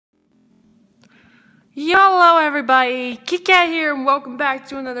Hello everybody, KitKat here and welcome back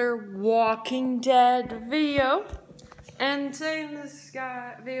to another Walking Dead video. And today in this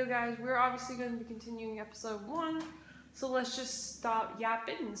video guys, we're obviously going to be continuing episode 1. So let's just stop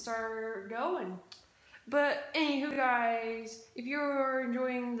yapping and start going. But anywho guys, if you're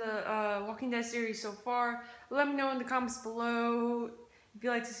enjoying the Walking Dead series so far, let me know in the comments below if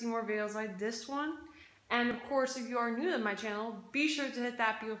you'd like to see more videos like this one. And of course, if you are new to my channel, be sure to hit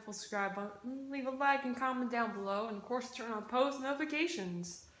that beautiful subscribe button, leave a like and comment down below, and of course turn on post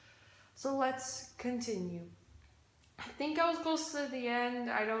notifications. So let's continue. I think I was close to the end,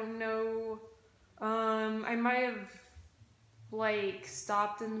 I don't know. I might have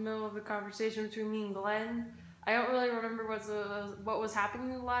stopped in the middle of the conversation between me and Glenn. I don't really remember what was happening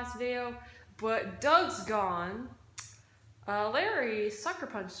in the last video, but Doug's gone. Larry sucker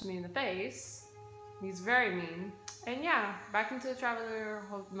punched me in the face. He's very mean. And yeah, back into the Traveler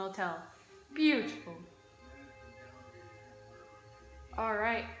Motel. Beautiful.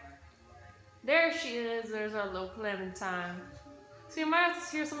 Alright. There she is. There's our little Clementine. So you might have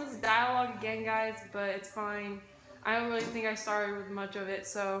to hear some of this dialogue again, guys, but it's fine. I don't really think I started with much of it,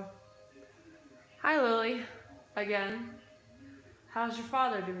 so... Hi, Lily. Again. How's your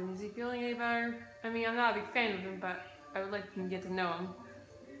father doing? Is he feeling any better? I mean, I'm not a big fan of him, but I would like to get to know him.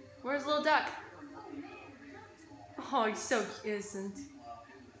 Where's Little Duck? Oh, he's so innocent.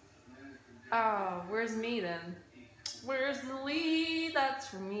 Oh, where's me then? Where's the Lee? That's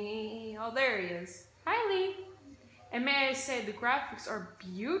for me. Oh, there he is. Hi, Lee. And may I say, the graphics are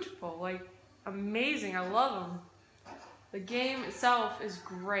beautiful. Like, amazing. I love them. The game itself is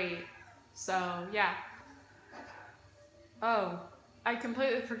great. So, yeah. Oh, I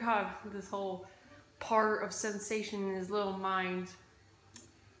completely forgot this whole part of sensation in his little mind.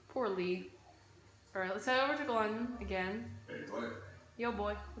 Poor Lee. Alright, let's head over to Glenn again. Hey, Glenn. Yo,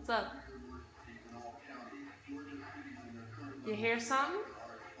 boy. What's up? You hear something?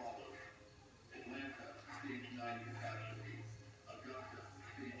 I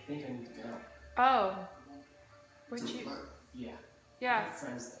think I need to go. Oh. Would you? Yeah. I Yeah. have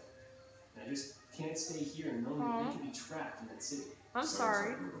friends there. And I just can't stay here and knowing that we could be trapped in that city. I'm sorry.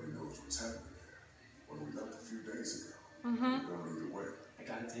 Like nobody knows what's happening there. When we left a few days ago. Mm-hmm. We're going either way. I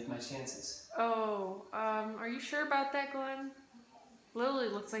gotta take my chances. Oh, are you sure about that, Glenn? Lily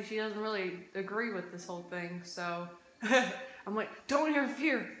looks like she doesn't really agree with this whole thing, so I'm like, don't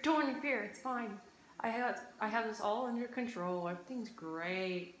interfere, it's fine. I have this all under control, everything's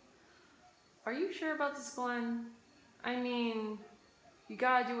great. Are you sure about this, Glenn? I mean, you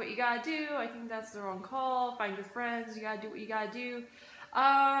gotta do what you gotta do. I think that's the wrong call. Find your friends, you gotta do what you gotta do.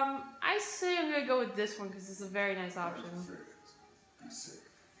 I say I'm gonna go with this one because it's a very nice option. Be safe.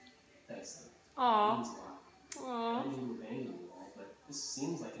 Thanks, though. Aww. It means a lot. I don't mean to abandon you all, but this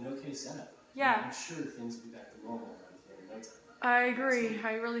seems like an okay setup. Yeah. I'm sure things will be back to normal around here in no time. I agree.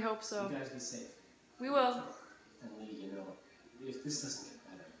 I really hope so. You guys be safe. We will. And Lee, you know, if this doesn't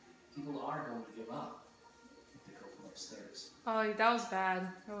get better, people are going to give up if they go from upstairs. Oh, that was bad.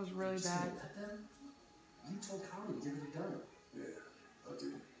 That was really Just bad. gonna let them? You told Carly to give it a gun. Yeah, I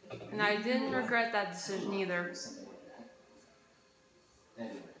did. And I didn't regret that decision either. Something like that.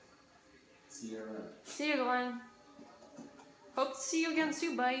 Anyway, see you around. See you, Glenn. Hope to see you again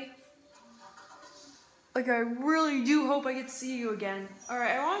soon, buddy. Like, I really do hope I get to see you again.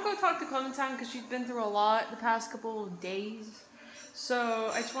 Alright, I want to go talk to Clementine because she's been through a lot the past couple of days.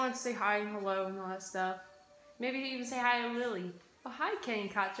 So, I just wanted to say hi and hello and all that stuff. Maybe even say hi to Lily. Oh, hi, Kenny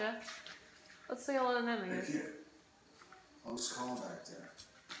and Katja. Let's say hello to them, I Hey, guess. kid. Close call back there.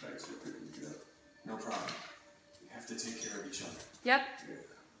 Thanks for picking me up. No problem. We have to take care of each other. Yep. Yeah,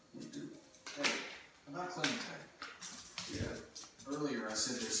 we do. Hey, about Clementine. Yeah. Earlier I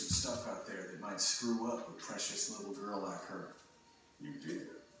said there's some stuff out there that might screw up a precious little girl like her. You did.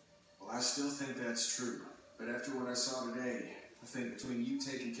 Well, I still think that's true. But after what I saw today, I think between you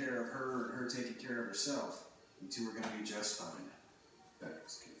taking care of her and her taking care of herself, you two are going to be just fine.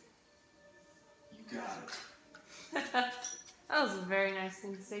 Thanks, kid. You got it. That was a very nice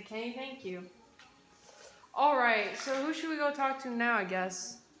thing to say, Kenny. Thank you. Alright, so who should we go talk to now, I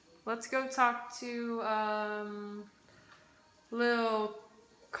guess? Let's go talk to, little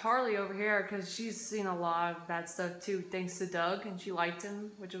Carly over here, because she's seen a lot of bad stuff, too, thanks to Doug, and she liked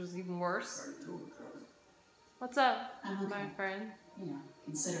him, which was even worse. How you doing, Carly? What's up, I'm okay. my friend? You know,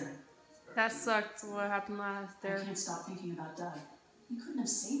 considering. That sucked, what happened last I there. can't stop thinking about Doug. We couldn't have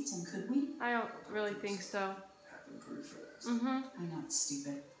saved him, could we? I don't really think so. Happened pretty fast. Mm-hmm. I know, it's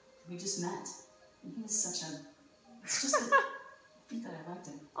stupid. We just met. And he was such a... It's just that... I think that I liked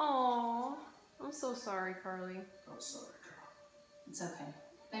him. Aww. I'm so sorry, Carly. I'm sorry, Carl. It's okay.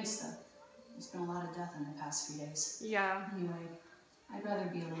 Thanks, though. There's been a lot of death in the past few days. Yeah. Anyway, I'd rather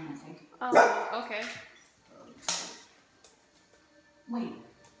be alone, I think. Oh, okay. Wait,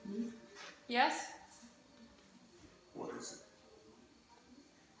 Lee? Yes? What is it?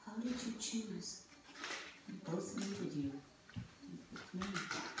 How did you choose? We both needed you. With me.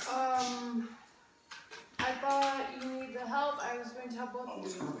 I thought you needed the help. I was going to help both of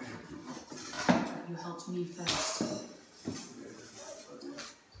you. But you helped me first.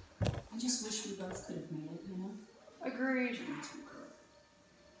 I just wish we both could have made it, you know? Agreed.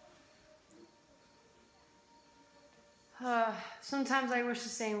 Sometimes I wish the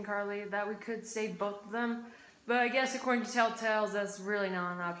same, Carly, that we could save both of them. But I guess according to Telltales, that's really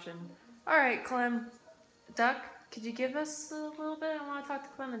not an option. Alright, Clem. Duck, could you give us a little bit? I want to talk to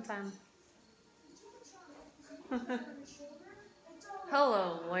Clementine.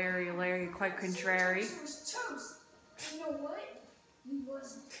 Hello, Larry, quite contrary. You know what? He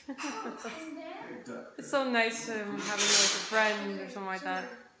wasn't. And then Hey, Duck. It's so nice to having like a friend or something like that.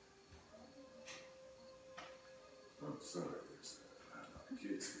 I'm sorry, there's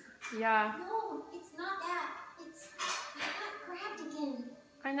kids here. Yeah, no, it's not that. It's I got grabbed again.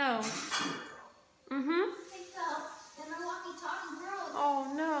 I know. Mm-hmm. I fell, and my walkie-talkie broke. Oh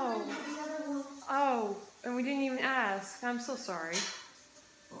And no. the other one. Oh, and we didn't even ask. I'm so sorry.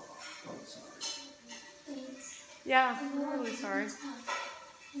 Oh, I'm sorry. Thanks. Yeah, I know I'm really it's sorry.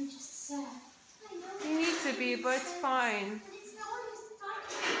 tough. I'm just sad. I know. You need to be, but it's fine. But it's no one who's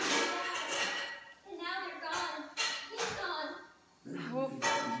talking to me. And now they're gone. He's gone. Maybe Well, we can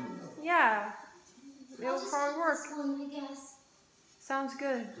find you another. Yeah, I'll it'll just probably take work. this one, I guess. Sounds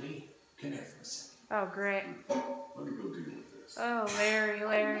good. Lee, come here for a second. Oh, great. Let me go deal with this. Oh, Larry.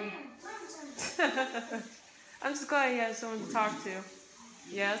 Man, run to me. I'm just glad he has someone to talk to.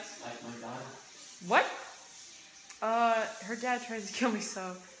 Yes? Like my daughter? What? Her dad tried to kill me, so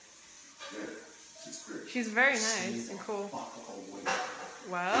Yeah, she's great. she's very nice and cool. Fuck the whole way.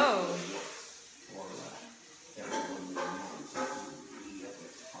 Wow. Or everyone will know that you ever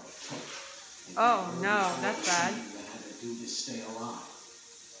are a total. Oh no, that's bad. You had to do to stay alive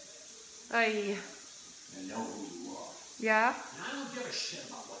Ay, and know who you are. yeah? And I don't give a shit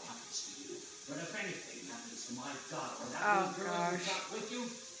about what happens to you. But if anything happens to my daughter, that Oh, little girl you gosh. got with you,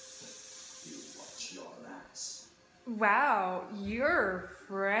 you watch your ass. Wow, you're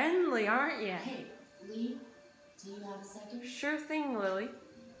friendly, aren't you? Hey, Lee, do you have a second? Sure thing, Lily.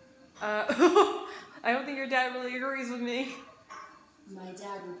 I don't think your dad really agrees with me. My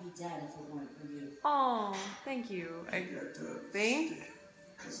dad would be dead if it weren't for you. Oh, thank you. Yeah, Doug. Think?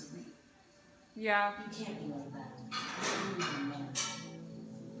 Because of me. Yeah. You can't be like that. You need a man.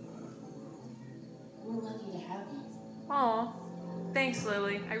 We're lucky to have you. Oh, thanks,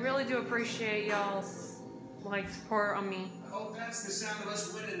 Lily. I really do appreciate y'all's support on me. I hope that's the sound of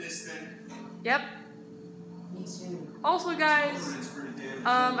us winning this thing. Yep. Me too. Also, guys, It's pretty damn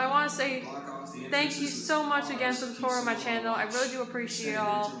I want to say Block off the thank you entrances so to much cars, again for the keep support on my some channel. I watch, really do appreciate send it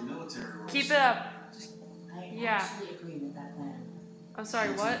y'all. into a military roles. Keep it up. I Yeah. actually agree with that plan. I'm sorry,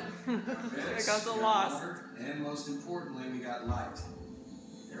 what? I got so We got lost. water, and most importantly, we got light.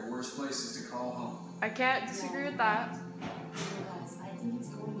 There are worse places to call home. I can't disagree with that. You guys, I think it's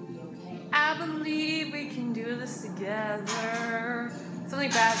going to be okay. I believe we can do this together. Something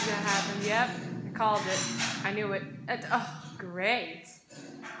bad's gonna happen. Yep, I called it. I knew it. Oh, great.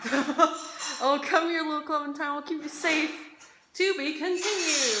 Oh, come here, little Clementine. We'll keep you safe. To be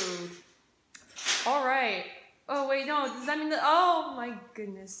continued. All right. Oh wait, no. Does that mean that? Oh my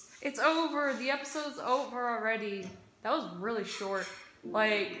goodness, it's over. The episode's over already. That was really short.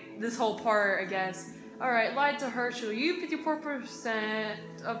 Like this whole part, I guess. Alright, lied to Herschel. You 54%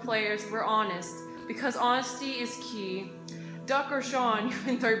 of players were honest, because honesty is key. Duck or Sean, you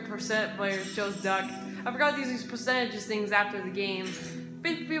and 30% players chose Duck. I forgot to use these percentages things after the game.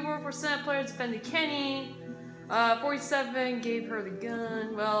 54% players defended Kenny. 47 gave her the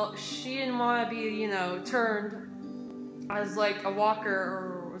gun. Well, she didn't want to be, turned as like a walker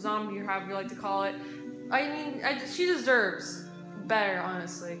or a zombie or however you like to call it. I mean, she deserves better,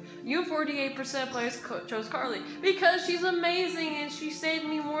 honestly. You 48% players chose Carly because she's amazing and she saved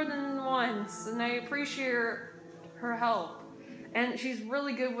me more than once, and I appreciate her help. And she's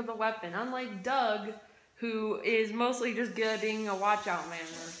really good with a weapon, unlike Doug, who is mostly just good at being a watch out man or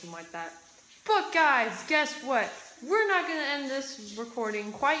something like that. But guys, guess what? We're not gonna end this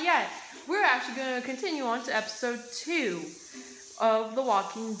recording quite yet. We're actually gonna continue on to episode 2 of The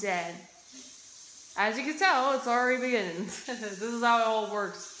Walking Dead. As you can tell, it's already beginning. This is how it all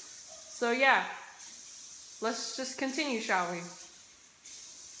works. So yeah, let's just continue, shall we?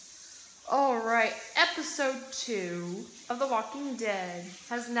 Alright, episode 2 of The Walking Dead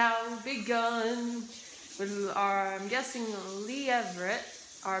has now begun with our, I'm guessing, Lee Everett,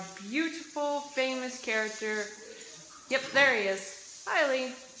 our beautiful, famous character. Yep, there he is. Hi,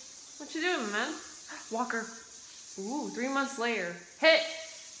 Lee. What you doing, man? Walker. Ooh, 3 months later. Hit!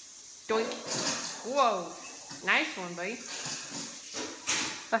 Doink. Whoa. Nice one, buddy.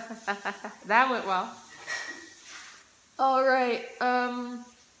 That went well. Alright,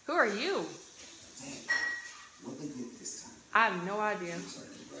 who are you? What they did this time? I have no idea.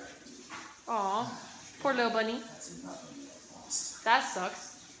 Aw, poor little bunny. That's enough of me, boss. That sucks.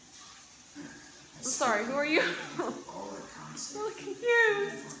 I'm sorry, who are you? All that concept. I'm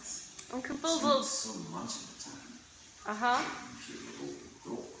confused. I'm confused. So much of the time. Uh-huh. You should have opened the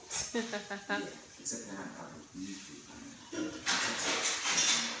door. Except now I would need to.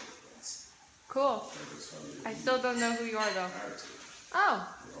 Cool. I still don't know who you are, though. Oh.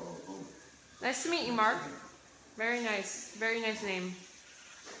 Nice to meet you, Mark. Very nice. Very nice name.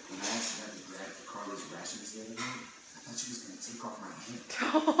 When I asked her to grab the Carlos rations the other day, I thought she was going to take off my hand.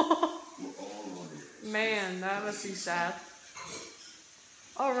 We're all on it. Man, that must be sad.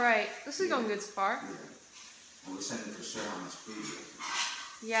 Alright, this is going good so far. I wish I knew for sure how much food you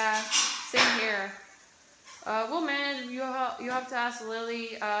had. Yeah, same here. Well, man, you have to ask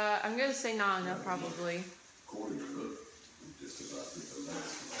Lily. I'm gonna say not enough, probably. According to her, we just about hit the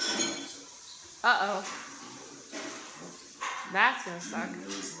last one. Uh-oh. That's gonna suck.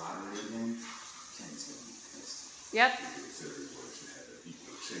 Lily's lottery again? Ken's gonna be pissed. Yep. Everyone should have an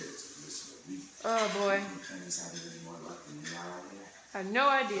equal chance of missing a week. Oh, boy. Ken's having any more luck than we are out there? I have no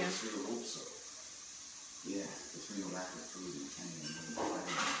idea. I sure hope so. Yeah, between the lack of food and Kenny and Lily,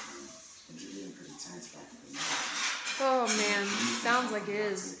 things are getting pretty tense back in the night. Oh, man. Sounds like it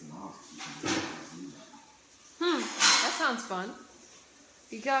is. That sounds fun.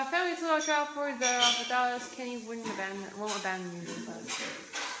 You got a family to look out for there. Without us, Kenny won't abandon you.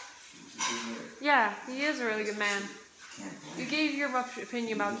 Yeah, he is a really good man. You gave your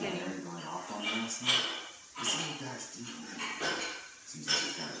opinion about Kenny.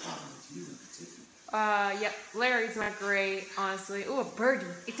 Yep, Larry's not great, honestly. Ooh, a birdie.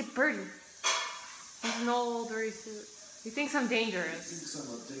 It's a birdie. He's an old he thinks I'm dangerous. Thinks I'm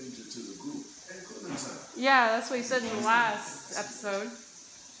a danger to the group. And Clementine. Yeah, that's what he said in the last episode.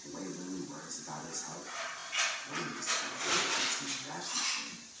 The way Lily works about his health.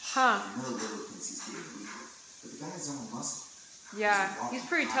 Huh. I know Lily thinks he's getting weaker, but the guy's on muscle. Yeah, he's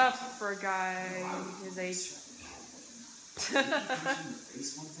pretty tough for a guy his age.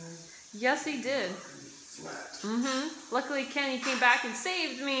 Yes, he did. Luckily, Kenny came back and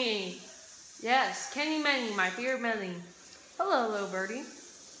saved me. Yes, Kenny Manny, my dear Manny. Hello, little birdie.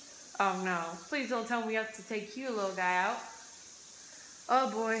 Oh no, please don't tell me we have to take you, little guy, out. Oh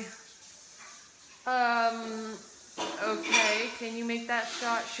boy. Okay, can you make that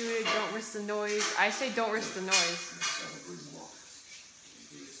shot? Shoot it, don't risk the noise. I say don't risk the noise.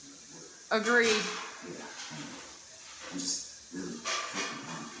 Agreed.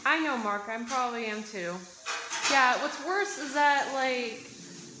 I know, Mark, I probably am too. Yeah, what's worse is that, like,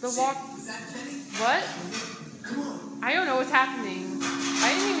 the walk... What? I don't know what's happening. I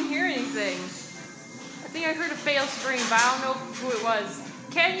didn't even hear anything. I think I heard a fail scream, but I don't know who it was.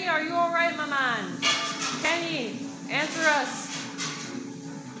 Kenny, are you alright, my man? Kenny, answer us.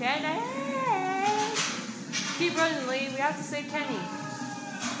 Kenny! Keep running, Lee. We have to save Kenny.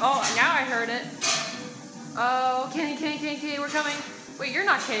 Oh, now I heard it. Oh, Kenny, we're coming. Wait, you're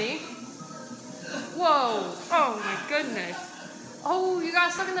not Kenny. Whoa. Oh, my goodness. Oh, you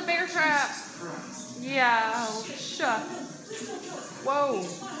got stuck in the bear trap. Yeah, oh, shut. Whoa.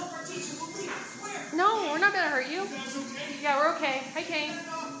 No, we're not going to hurt you. Yeah, we're okay. Hi, Kane.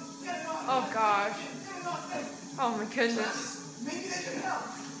 Oh, gosh. Oh, my goodness.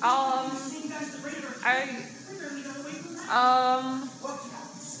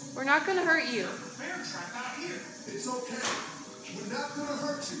 We're not going to hurt you. It's okay. We're not gonna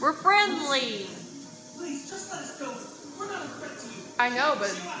hurt you. We're friendly. Please, just let us go. We're not a threat to you. I know,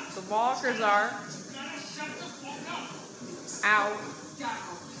 but the walkers are. Ow.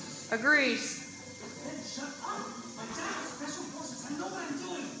 Agreed. Shut up. My dad is special forces. I know what I'm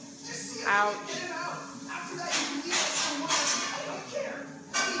doing. Just see Ouch. get it out. After that, you can leave us for a while. I don't care.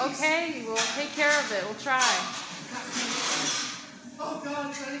 Okay, we'll take care of it. We'll try. Oh,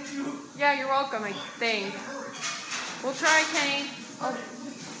 God, thank you. Yeah, you're welcome, I think. We'll try, Kenny. Oh.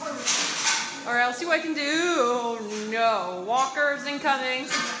 Alright, I'll see what I can do. Oh, no. Walkers incoming.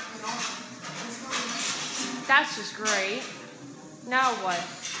 That's just great. Now what?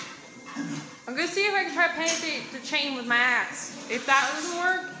 I'm gonna see if I can try to penetrate the chain with my axe. If that doesn't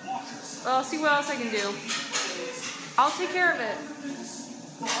work, I'll see what else I can do. I'll take care of it.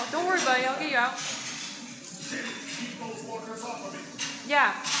 Oh, don't worry, buddy. I'll get you out.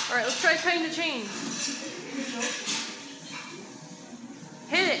 Yeah. All right. Let's try cutting the chain.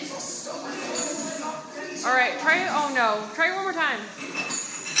 Hit it. All right. Try it. Oh no. Try it one more time.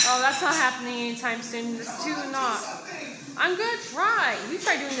 Oh, that's not happening anytime soon. This too not. I'm gonna try. You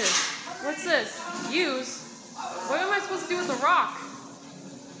try doing this. What's this? Use. What am I supposed to do with the rock?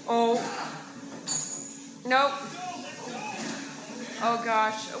 Oh. Nope. Oh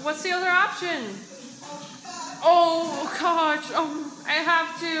gosh. What's the other option? Oh gosh. I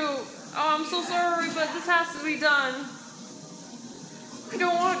have to. Oh, I'm so sorry, but this has to be done. I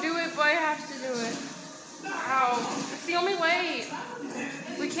don't want to do it, but I have to do it. Ow. It's the only way.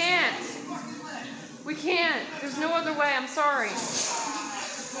 We can't. We can't. There's no other way. I'm sorry.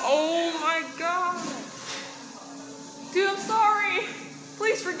 Oh my god. Dude, I'm sorry.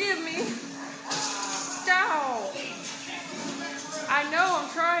 Please forgive me. Ow. I know, I'm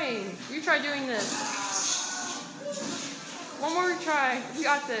trying. You try doing this. One more try. We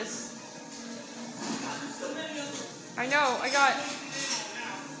got this. I know, I got it.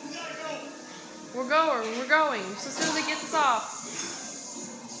 We're going. So as soon as I get this off.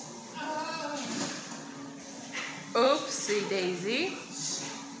 Oopsie daisy.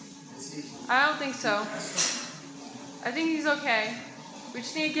 I don't think so. I think he's okay. We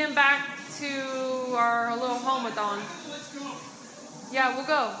just need to get him back to our little home-a-thon. Yeah, we'll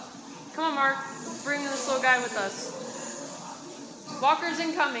go. Come on, Mark. Let's bring this little guy with us. Walker's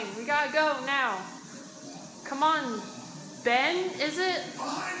incoming. We gotta go now. Come on, Ben, is it?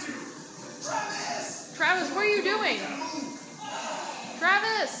 Travis, what are you doing?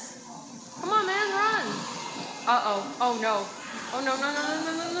 Travis! Come on, man, run! Uh-oh. Oh, no. Oh, no.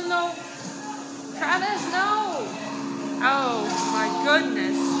 Travis, no! Oh, my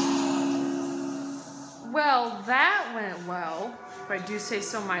goodness. Well, that went well, if I do say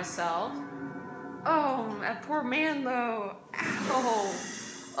so myself. Oh, that poor man, though. Ow.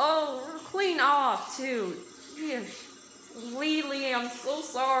 Oh, clean off, too. Yeesh. Lily, I'm so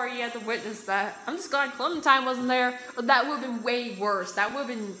sorry you had to witness that. I'm just glad Clementine wasn't there. But that would have been way worse. That would have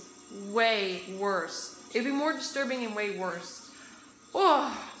been way worse. It'd be more disturbing and way worse. Oh,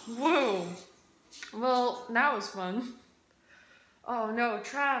 whoa. Well, that was fun. Oh no,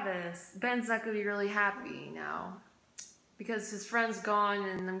 Travis. Ben's not gonna be really happy now. Because his friend's gone,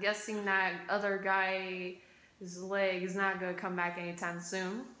 and I'm guessing that other guy's leg is not gonna come back anytime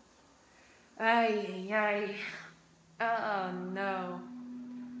soon. Ay. Oh no.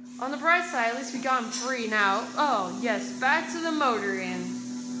 On the bright side, at least we got him free now. Oh yes, back to the motor inn.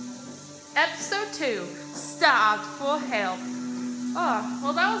 Episode 2, Stopped for Help. Oh,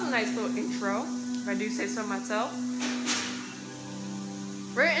 well that was a nice little intro, if I do say so myself.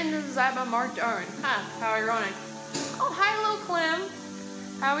 Written and designed by Mark Darwin. Ha, how ironic. Oh, hi little Clem.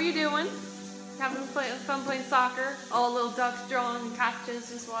 How are you doing? Having fun playing soccer? All the little ducks drawing catches,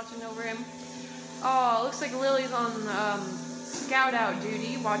 just watching over him. Oh, looks like Lily's on scout out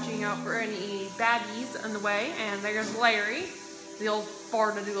duty, watching out for any baddies on the way. And there's Larry, the old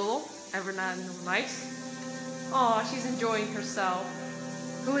fartadoodle, ever nice. Oh, she's enjoying herself.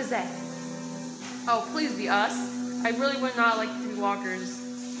 Who is that? Oh, please be us. I really would not like to be walkers.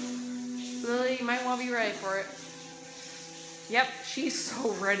 Lily, you might want to be ready for it. Yep, she's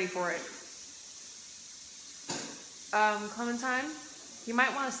so ready for it. Clementine? You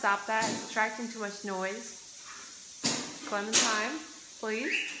might want to stop that. It's attracting too much noise. Clementine,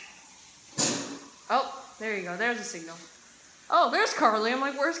 please. Oh, there you go. There's a signal. Oh, there's Carly. I'm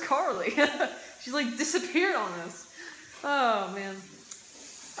like, where's Carly? She's like disappeared on us. Oh, man.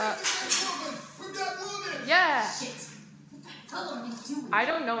 Yeah. Shit. What the hell are you doing? I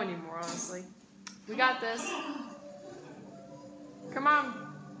don't know anymore, honestly. We got this. Come on.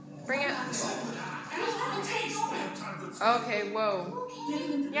 Bring it. Okay, whoa.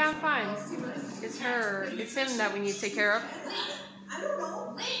 Yeah, I'm fine. It's him that we need to take care of. I don't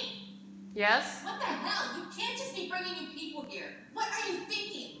know. Lee! Yes? What the hell? You can't just be bringing in people here. What are you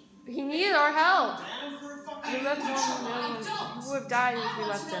thinking? He needed our help. Down for a fucking We left one. Who would have died if we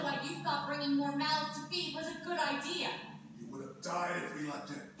left him? Why you thought bringing more mouths to feed was a good idea. You would have died if we left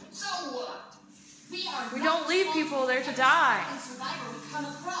him. So what? We don't leave people there to die. Survivor we come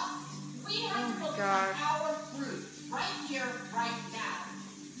across. We have to focus God. on our fruit right here, right now.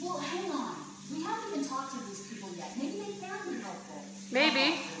 Well, hang on. We haven't even talked to these people yet. Maybe they can be helpful.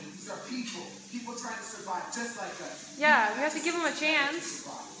 Maybe. These are people. People trying to survive just like us. Yeah, we have to give him a chance.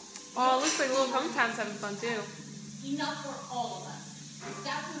 Oh, it looks like little Clementine's having fun too. Enough for all of us.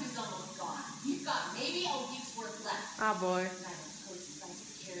 That food is almost gone. You've got maybe a week's worth left. Oh boy. I don't suppose you guys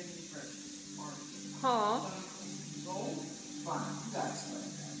would carry any burden. Huh. So, fine, you gotta explain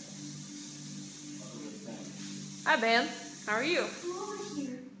that. Hi, Ben. How are you? Come over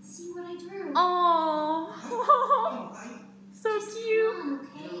here. See what I drew. Oh, so cute. Come on,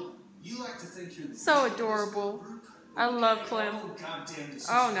 okay? You like to think you're the So adorable. I love Clem. Oh, goddamn decisions.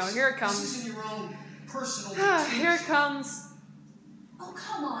 Oh no, here it This comes. isn't your own personal Here it comes. Oh,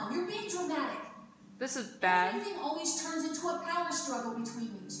 come on, you're being dramatic. This is bad. Everything always turns into a power struggle between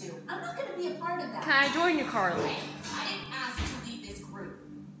you two. I'm not gonna be a part of that. Can I join you, Carly? Hey, I didn't ask to lead this group.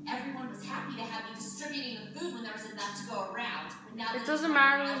 Everyone was happy to have me distributing the food when there was enough to go around. But now It that doesn't it's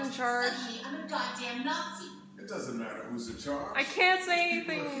matter running who's in out, charge. Suddenly, I'm a goddamn Nazi. It doesn't matter who's in charge. I can't say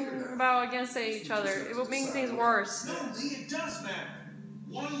anything about against each other. It will make things worse. No, Lee, it does matter.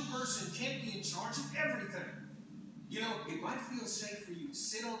 One person can't be in charge of everything. You know, it might feel safe for you to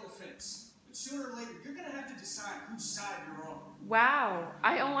sit on the fence, but sooner or later, you're gonna have to decide whose side you're on. Wow,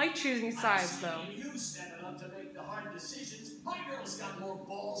 I don't like choosing sides though. You stepping up to make the hard decisions. My girl's got more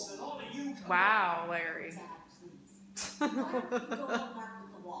balls than all of you. Wow, Larry. Dad, please. Why don't you go help Mark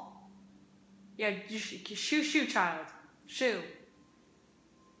with the wall? Yeah, shoo, child. Shoo.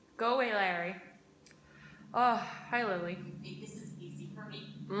 Go away, Larry. Oh, hi, Lily. You think this is easy for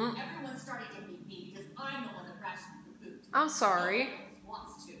me? Mm. Everyone's starting to hate me because I'm the one that rations the food. I'm sorry. No one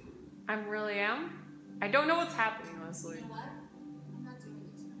else wants to. I really am. I don't know what's happening, You honestly. know what? I'm not doing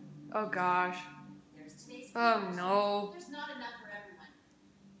it tonight. Oh gosh. There's today's Oh food. no. There's not enough for everyone.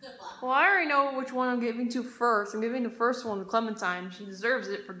 Good luck. Well, I already know which one I'm giving to first. I'm giving the first one to Clementine. She deserves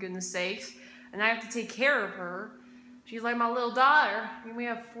it, for goodness sakes. And I have to take care of her. She's like my little daughter. And we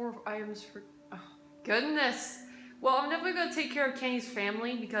have 4 items for... Oh, goodness. Well, I'm definitely going to take care of Kenny's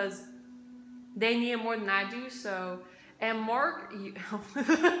family because they need it more than I do, so... And Mark...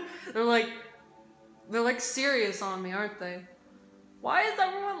 they're like serious on me, aren't they? Why is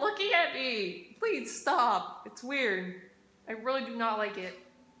everyone looking at me? Please stop. It's weird. I really do not like it.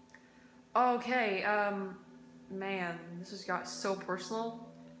 Okay, man, this just got so personal.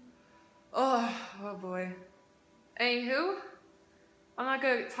 Oh boy. Anywho, I'm not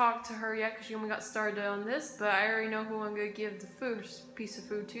gonna talk to her yet because she only got started on this, but I already know who I'm gonna give the piece of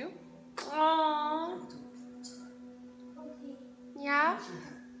food to. Aww. Okay, Yeah?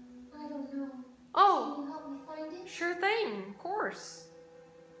 I don't know. Oh, Can you help me find it? sure thing, of course.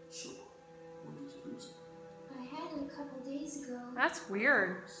 Sure. When did you lose it? I had it a couple days ago. That's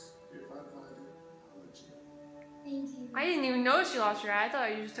weird. If I find it, I'll let you know. Thank you. I didn't even notice you lost your eye. I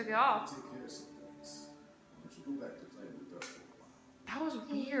thought you just took it off. Take care of some things. Why don't you go back to playing with Belle for a while? That was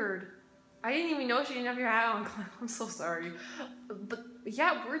weird. I didn't even notice you didn't have your hat on. I'm so sorry. But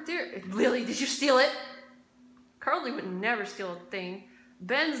yeah, we're there. Lily, did you steal it? Carly would never steal a thing.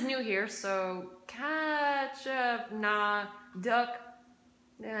 Ben's new here, so ketchup, nah, duck.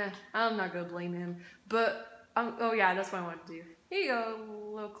 I'm not gonna blame him. But oh yeah, that's what I wanted to do. Here you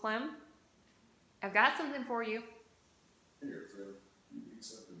go, little Clem. I've got something for you. Here, Phil. You need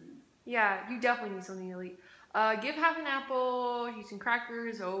something to eat. Yeah, you definitely need something to eat. Give half an apple, eat some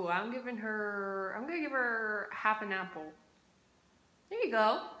crackers. Oh, I'm gonna give her half an apple. There you go.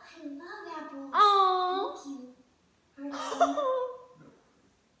 I love apples. Oh. Thank you. Are they-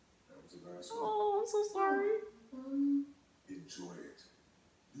 That was a nice one. Oh, I'm so sorry. Enjoy it.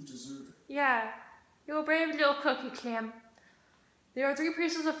 You deserve it. Yeah, you're a brave little cookie, Clem. There are 3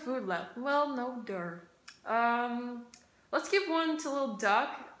 pieces of food left. Well, no dir. Let's give one to little Duck.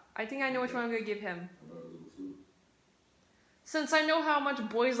 I think I know which one I'm gonna give him. How about a little food? Since I know how much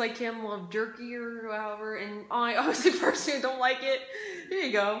boys like him love jerky or however, and I obviously personally don't like it. Here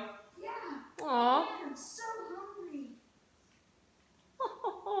you go. Yeah. Aw. Man, I'm so hungry.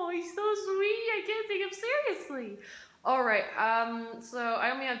 Oh, he's so sweet. I can't take him seriously. Alright, so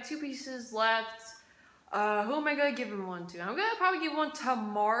I only have 2 pieces left. Who am I gonna give him one to? I'm gonna probably give one to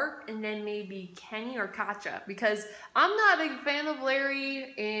Mark and then maybe Kenny or Katja because I'm not a big fan of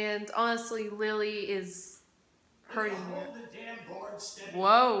Larry and honestly Lily is hurting me. Hold the damn board steady.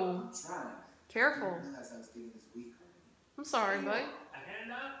 Whoa, I'm trying. careful. I realized I was getting this week already. I'm sorry, bud. A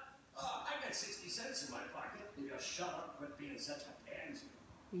handout? I got 60 cents in my pocket. You just shut up and quit being such a pansy.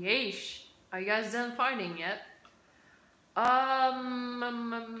 Yeesh. Are you guys done fighting yet? I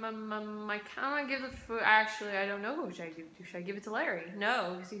kind of give the food. Actually, I don't know who should I give it to. Should I give it to Larry?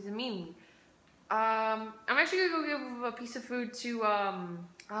 No, because he's a meanie. I'm actually gonna go give a piece of food to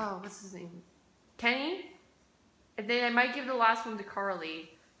what's his name? Kenny. And then I might give the last one to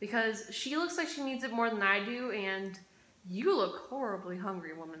Carly because she looks like she needs it more than I do, and you look horribly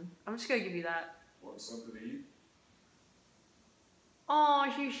hungry, woman. I'm just gonna give you that. Want something to eat?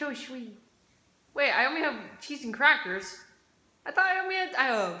 Oh, she's so sweet. Wait, I only have cheese and crackers. I thought I only had...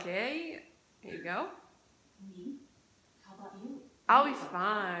 okay. There you go. Me? How about you? I'll be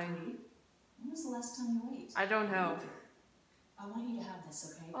fine. When was the last time you ate? I don't know. I want you to have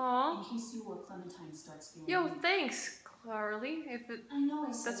this, okay? Aw. In case you or Clementine starts feeling Yo, weak. thanks, Carly. If it, I know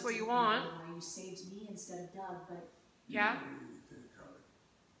I said that's it what to you the want. people why you saved me instead of Doug, but yeah, You did, Carly.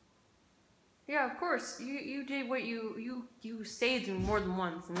 yeah, of course. You did what you saved me more than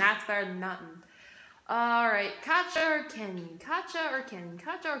once, and that's better than nothing. All right, Katja or Kenny? Katja or Kenny?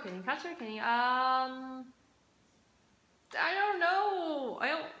 Katja or Kenny? Katja or Kenny? I don't know. I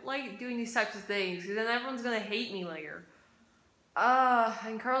don't like doing these types of things because then everyone's gonna hate me later.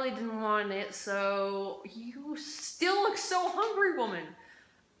 And Carly didn't want it, so you still look so hungry, woman.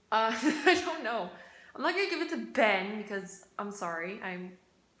 I don't know. I'm not gonna give it to Ben because I'm sorry, I'm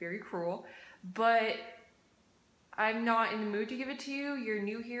very cruel, but I'm not in the mood to give it to you. You're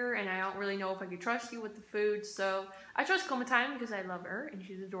new here, and I don't really know if I can trust you with the food, so I trust Clementine because I love her and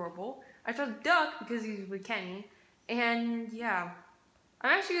she's adorable. I trust Duck because he's with Kenny. And yeah,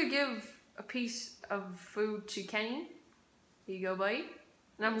 I'm actually gonna give a piece of food to Kenny. Here you go, buddy.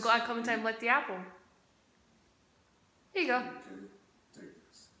 And I'm glad Clementine liked the apple. Here you go. Okay, take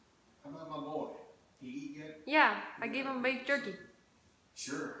this. How about my boy? He eat yet? Yeah, I gave him baked jerky.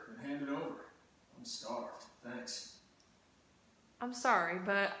 Sure, then hand it over. I'm starved. Thanks. I'm sorry,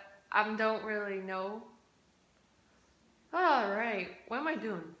 but I don't really know. Alright, what am I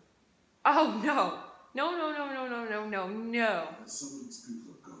doing? Oh, no. No. Some of these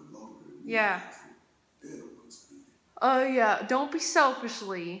people have gone longer than me. Yeah. They're the ones bleeding. Oh, yeah. Don't be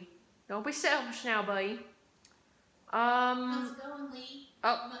selfishly. Don't be selfish now, buddy. How's it going, Lee?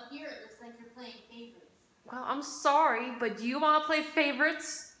 Oh. From up here, it looks like you're playing favorites. Well, I'm sorry, but do you want to play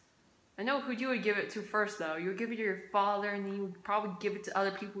favorites? I know who you would give it to first, though. You would give it to your father, and then you would probably give it to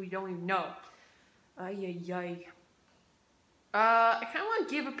other people you don't even know. Ay. I kind of want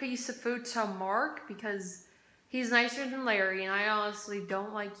to give a piece of food to Mark, because he's nicer than Larry, and I honestly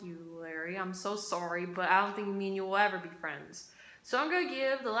don't like you, Larry. I'm so sorry, but I don't think me and you will ever be friends. So I'm going to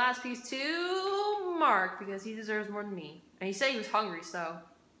give the last piece to Mark, because he deserves more than me. And he said he was hungry, so...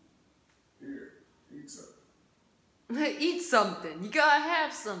 Here, eat something. Eat something. You gotta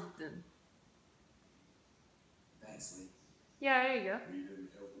have something. Thanks, Lee. Yeah, there you go. You didn't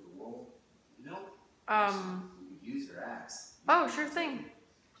help with the wall? Nope. You could use your axe. Oh, sure thing.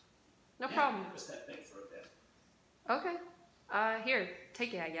 No problem. What's that thing for a bit? Okay. Here,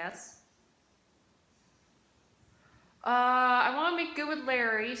 take it, I guess. I want to make good with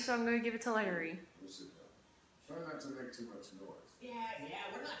Larry, so I'm gonna give it to Larry. Go sit down. Try not to make too much noise. Yeah,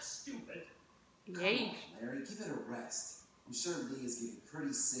 we're not stupid. Yay. Come on, Larry, give it a rest. I'm sure Lee is getting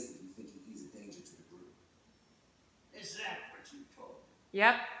pretty sick of you thinking he's a danger to the group. Is that what you told me?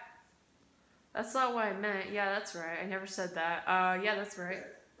 Yep. That's not what I meant. Yeah, that's right. I never said that. Yeah, that's right.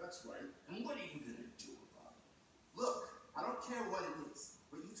 Yeah, that's right. And what are you gonna do about it? Look, I don't care what it is,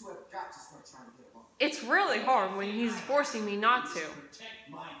 but you two have got to start trying to get along. It's really hard when he's forcing me not to. Protect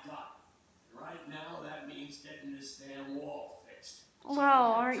my gut. Right now, that means getting this damn wall fixed.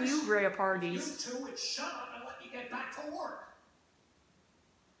 Well, aren't you great at You parties? two would shut up and let me get back to work.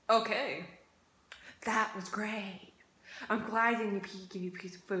 Okay. That was great. I'm glad I didn't give you a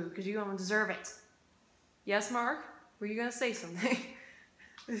piece of food, because you don't deserve it. Yes, Mark? Were you gonna say something?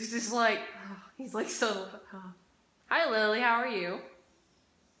 It's just like, he's like so... Hi, Lily, how are you?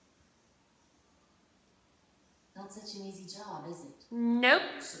 not such an easy job, is it? Nope.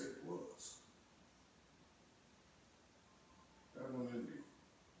 You said it was. That one in me.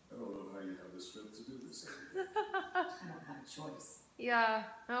 I don't know how you have the strength to do this every day. I don't have a choice. Yeah,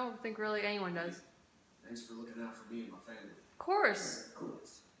 I don't think really anyone does. Thanks for looking out for me and my family. Of course. Of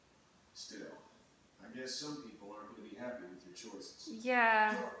course. Still, I guess some people aren't going to be happy with your choices.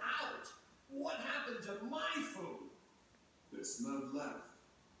 Yeah. You're out. What happened to my food? There's none left.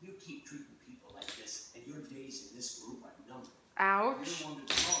 You keep treating people like this, and your days in this group are numbered. You Ouch. don't want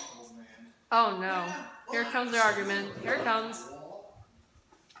to talk, old man. Oh no. Yeah, Here well, comes the argument. Here it comes.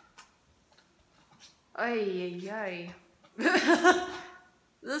 Ay.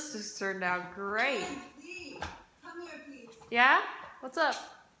 This just turned out great. Come here, please. Yeah? What's up?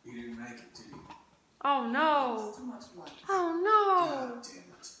 You didn't make it, did you? Oh no. It's too much blood. Oh God damn it.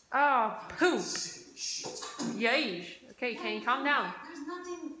 no. Oh, I'm poof. sick of this shit. Yay. Okay, Kenny, calm down. There's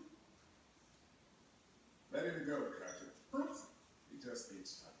nothing. Let him go, Katja. What? He just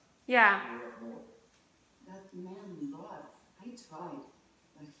needs time. Yeah. We're up north. That man we brought. I tried,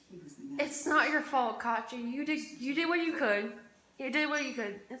 but he was the man. It's not your fault, Katja. You did what you could. You did what you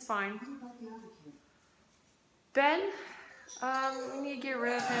could. It's fine. What about the other kid? Ben, we need to get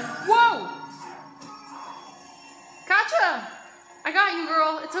rid of him. Whoa! Katja! I got you,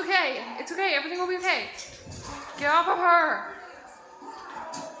 girl. It's okay. It's okay. Everything will be okay. Get off of her.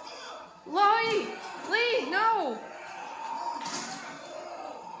 Lee! Lee, no!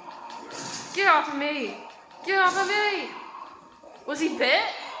 Get off of me! Get off of me! Was he bit?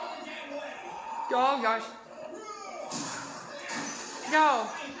 Oh gosh. No.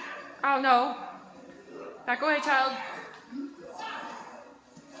 Oh no. Back away, child.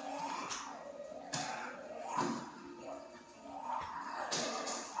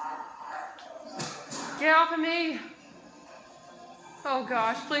 Get off of me! Oh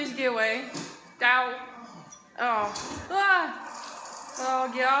gosh, please get away. Ow. Oh. Ah!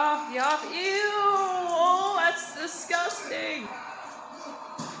 Oh, get off, get off. Ew! Oh, that's disgusting.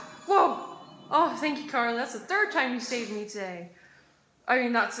 Whoa! Oh, thank you, Carly. That's the third time you saved me today. I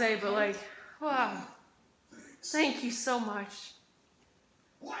mean, not today, but like, wow. Thank you so much.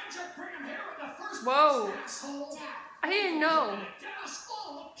 Why'd you bring him here in the first Whoa. place, asshole? I didn't know. Get us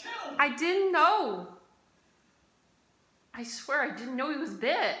all killed. I didn't know. I swear I didn't know he was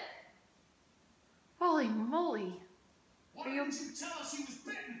bit. Holy moly. Why Are you... didn't you tell us he was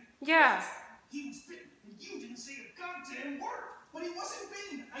bitten? Yeah. He was bitten, and you didn't say a goddamn word. But he wasn't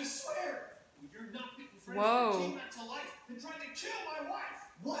bitten, I swear. Well, you're not bitten friends Whoa. that came back to life and tried to kill my wife.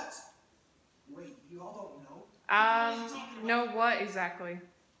 What? Wait, you all don't know? Know what exactly?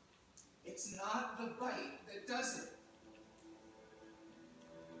 It's not the bite that does it.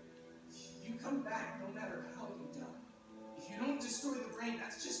 You come back no matter how you die. If you don't destroy the brain,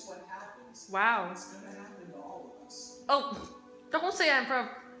 that's just what happens. Wow. It's gonna happen to all of us. Oh, don't say that in front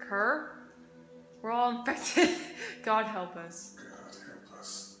of her. We're all infected. God help us. God help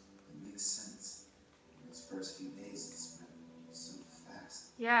us. It makes sense. Those first few days, it's been so fast.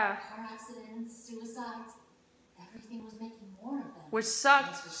 Yeah. Car accidents, suicides. Everything was making more of them. Which Once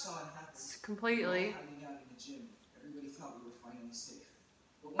sucked we saw it happen, completely. we were all hiding out in the gym. Everybody thought we were finally safe.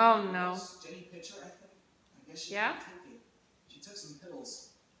 But one Oh, of the no. girls, Jenny Pitcher, I think. I guess she Yeah? couldn't take it. She took some pills,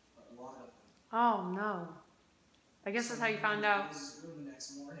 but a lot of them. Oh no. I guess that's how you found out. In his room the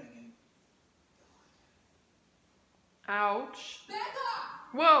next morning, and Ouch. Back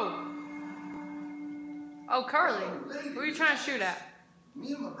off! Whoa. Oh, Carly. Who are you trying to shoot at?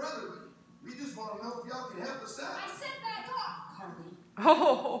 Me and my brother, we just want to know if y'all can help us out. I said back off! Carly.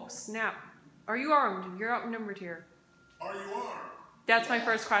 Oh, snap. Are you armed? You're outnumbered here. Are you armed? That's my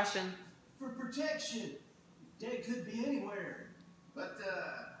first question. for protection. Dead could be anywhere. But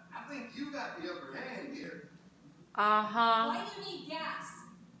I think you got the upper hand here. Uh-huh. Why do you need gas?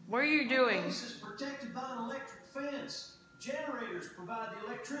 What are you doing? This is protected by an electric fence. Generators provide the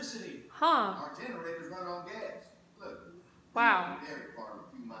electricity. Huh. Our generators run on gas. Look. Wow. We have a dairy farm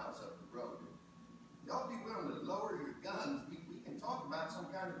a few miles up the road. Y'all be willing to lower your guns? We can talk about some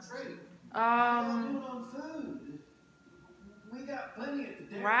kind of trade. What are y'all doing on food? We got plenty at the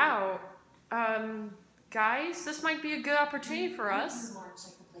dairy. Wow. Guys, this might be a good opportunity for us. Mark,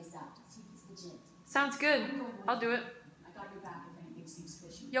 check the place out. See if it's legit. Sounds good. I'll do it. I got your back if anything seems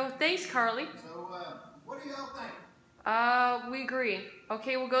fishy. Yo, thanks, Carly. So, what do y'all think? We agree.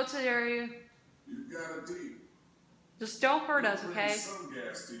 Okay, we'll go to the area. You've got a deal. Just don't hurt us, We'll okay? bring some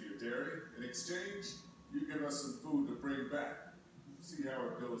gas to your dairy. In exchange, you give us some food to bring back. See how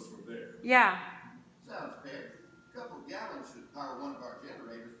it goes from there. Yeah. Sounds fair. A couple gallons should power one of our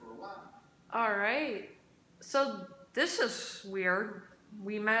generators for a while. Alright. So, this is weird.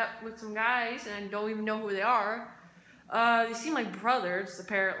 We met with some guys, and I don't even know who they are. They seem like brothers,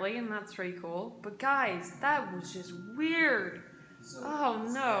 apparently, and that's pretty cool. But guys, that was just weird. So, Oh,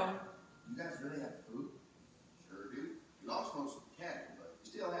 no. You guys really have food? Sure do. You lost most of the cattle, but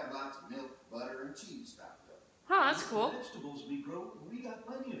you still have lots of milk, butter, and cheese stocked up. Huh, that's cool. Vegetables we grow. We got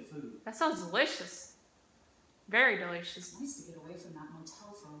plenty of food. That sounds delicious. Very delicious. It's nice to get away from that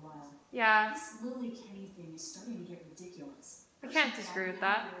motel for a while. Yeah, This Lily Kenny thing is starting to get ridiculous. I can't disagree with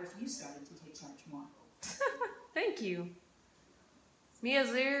that. Or if you started to take charge more. Thank you. Mia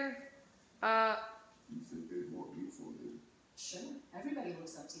Zir, You think they'd want me for them? Sure, everybody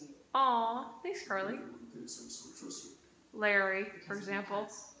looks up to you. aw, thanks, Carly. Who thinks I'm so trustworthy? Larry, Because for of your example.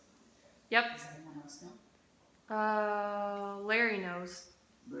 past. Yep. Does anyone else know? Larry knows.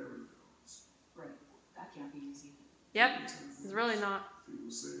 Larry knows. Right, that can't be easy. Yep, it's really not. He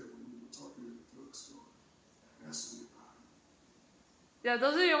was there when we were talking at the drugstore. Asked me about him. Yeah,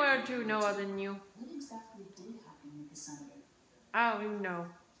 those are the only other two know other than you. What exactly did happen with the senator? I don't even know.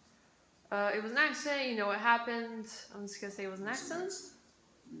 It was an accident, you know what happened. I'm just gonna say it was an accident.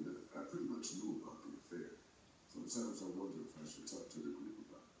 I mean, I pretty much knew about the affair. Sometimes I wonder if I should talk to the group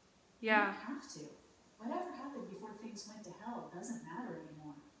about it. Yeah. You don't have to. Whatever happened before things went to hell doesn't matter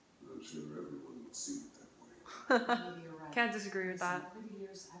anymore. I'm sure everyone would see it that way. Maybe you're right. Can't disagree with Listen, that. over the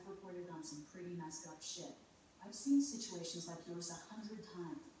years, I've reported on some pretty messed up shit. I've seen situations like yours 100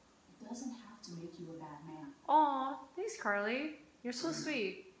 times. It doesn't have to make you a bad man. Aw, thanks, Carly. You're so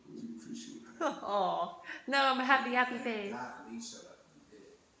sweet. You appreciate that. Aw. No, I'm a happy face. God, Lee shut up and did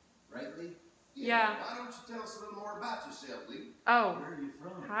it. Right, Lee? Yeah. Why don't you tell us a little more about yourself, Lee? Oh, Where are you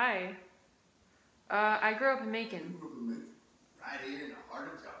from? hi. I grew up in Macon. Right here in the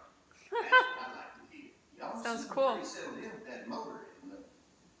heart of Georgia. That's what I like to hear. Y'all Sounds seem cool. pretty settled in with that motor. And,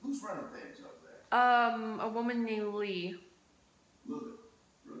 who's running things over there? A woman named Lee. Lily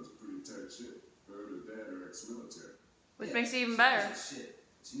runs a pretty tight ship. Her and her dad are ex-military. Which makes it even better. Shit.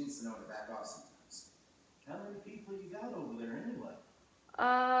 She needs to know to back off sometimes. How many people you got over there anyway?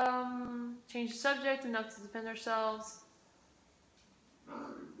 Change the subject, enough to defend ourselves.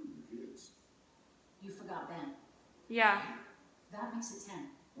 Including the kids. You forgot Ben. Yeah. That makes it 10.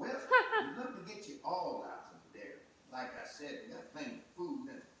 Well, we'd love to get you all out from there. Like I said, we got plenty of food,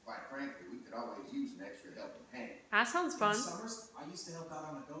 and quite frankly, we could always use an extra helping hand. That sounds fun. In summers, I used to help out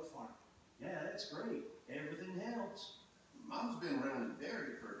on the goat farm. Yeah, that's great. Everything helps. Mom's been running the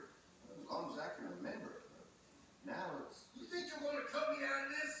dairy for as long as I can remember. Now it's... You think you're going to cut me out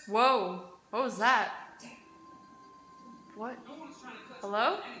of this? Whoa. What was that? What?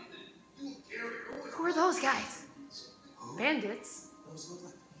 Hello? You Gary, Who are those guys? Bandits? Those look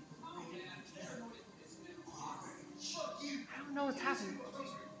like the people I don't know what's happening.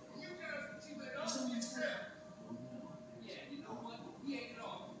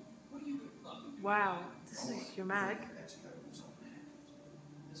 Wow, this is dramatic.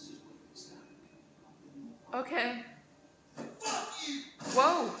 Okay.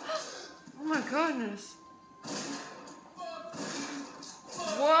 Whoa! Oh my goodness.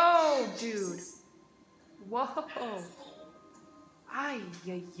 Whoa, dude. Whoa. Ay,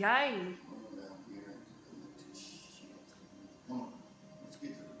 ay, ay.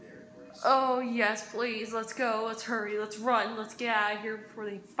 Oh, yes, please. Let's go. Let's hurry. Let's run. Let's get out of here before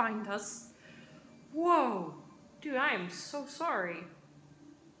they find us. Whoa. Dude, I am so sorry.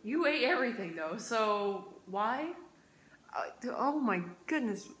 You ate everything, though, so why? Oh, my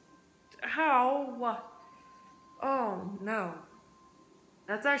goodness. How? Oh, no.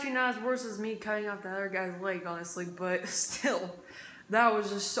 That's actually not as worse as me cutting off the other guy's leg, honestly, but still. That was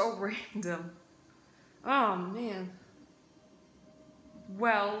just so random. Oh, man.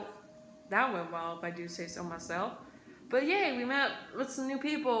 Well, that went well, if I do say so myself. But yay, we met with some new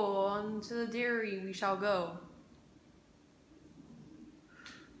people. On to the dairy we shall go.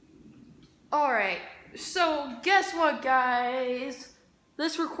 Alright, so guess what, guys?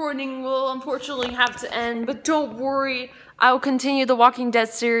 This recording will unfortunately have to end, but don't worry, I will continue the Walking Dead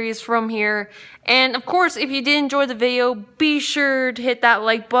series from here. And of course, if you did enjoy the video, be sure to hit that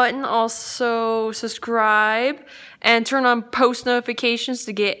like button, also subscribe, and turn on post notifications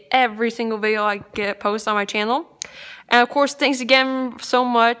to get every single video I post on my channel. And of course, thanks again so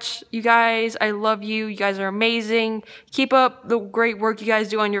much. You guys, I love you. You guys are amazing. Keep up the great work you guys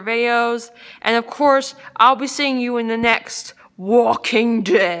do on your videos. And of course, I'll be seeing you in the next Walking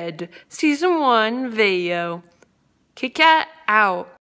Dead Season 1 video. Kit Kat out.